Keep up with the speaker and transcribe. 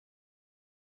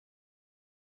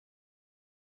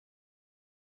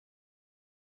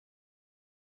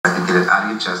get it out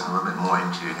of your chest and a little bit more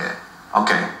into your head.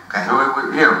 Okay.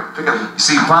 Here, pick up. You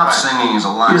see, pop singing is a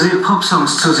lot. Ihr seht,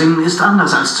 Popsongs zu singen ist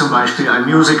anders als zum Beispiel ein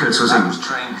Musical zu singen.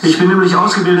 Ich bin nämlich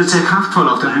ausgebildet, sehr kraftvoll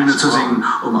auf der Bühne zu singen,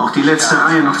 um auch die letzte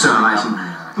Reihe noch zu erreichen.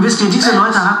 Wisst ihr, diese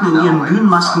Leute hatten in ihren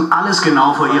Bühnenmasken alles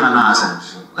genau vor ihrer Nase.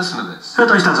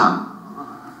 Hört euch das an.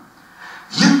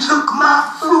 You took my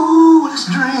foolish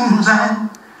dreams and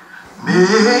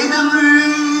made them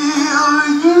real.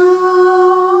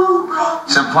 You brought...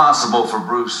 It's impossible for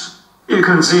Bruce. Ihr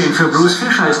könnt sehen, für Bruce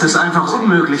Fisher ist es einfach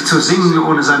unmöglich zu singen,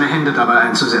 ohne seine Hände dabei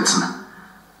einzusetzen.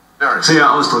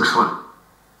 Sehr ausdrucksvoll.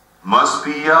 Must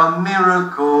be a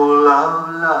miracle of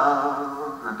love.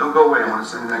 Now don't go away, I want to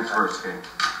sing the next verse, okay?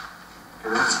 Okay,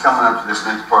 this is coming up to this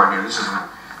next part here.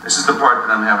 This is the part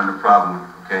that I'm having a problem with,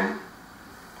 okay?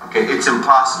 Okay, it's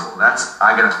impossible. I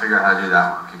gotta figure out how to do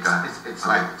that one. Okay, go ahead. It's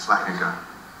like, okay, go ahead.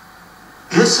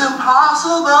 It's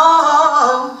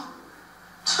impossible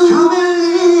to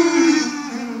believe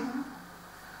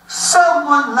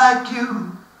someone like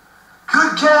you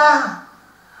could care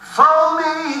for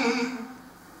me.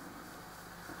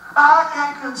 I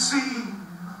can't conceive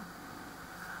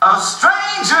a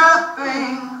stranger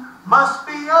thing, must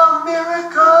be a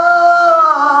miracle.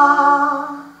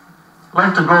 I'd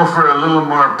like to go for a little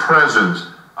more presence.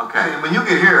 Okay. When you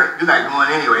get here, you're like going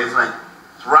anyway. It's like,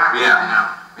 it's rocking right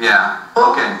now. Yeah.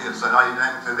 Oh, Okay. So all you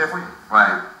did there for you?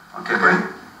 Right. Okay, great.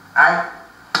 All right.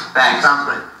 Thanks. Sounds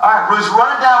great. All right, Bruce,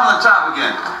 run it down from the top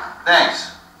again.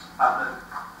 Thanks.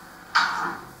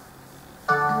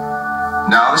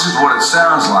 Now, this is what it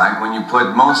sounds like when you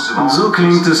put most of them. Und so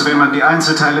klingt es, wenn man die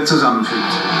Einzelteile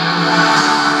zusammenfügt.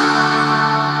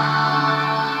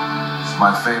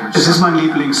 Es ist mein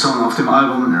Lieblingssong auf dem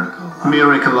Album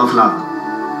Miracle of Love.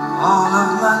 All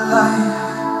of my life,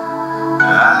 I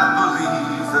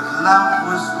believe that love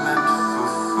was meant for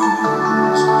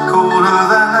fools, colder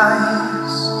than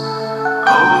ice.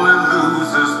 Only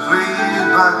losers played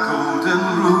by golden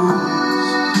rules.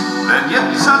 Then you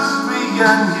touched me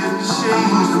and you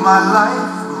changed my life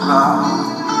around.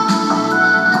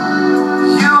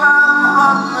 You have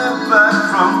brought me back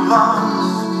from lost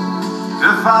to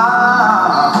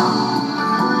found.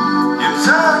 You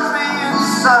turned me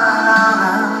inside out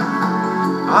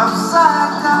and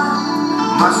upside down.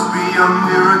 Must be a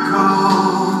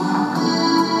miracle.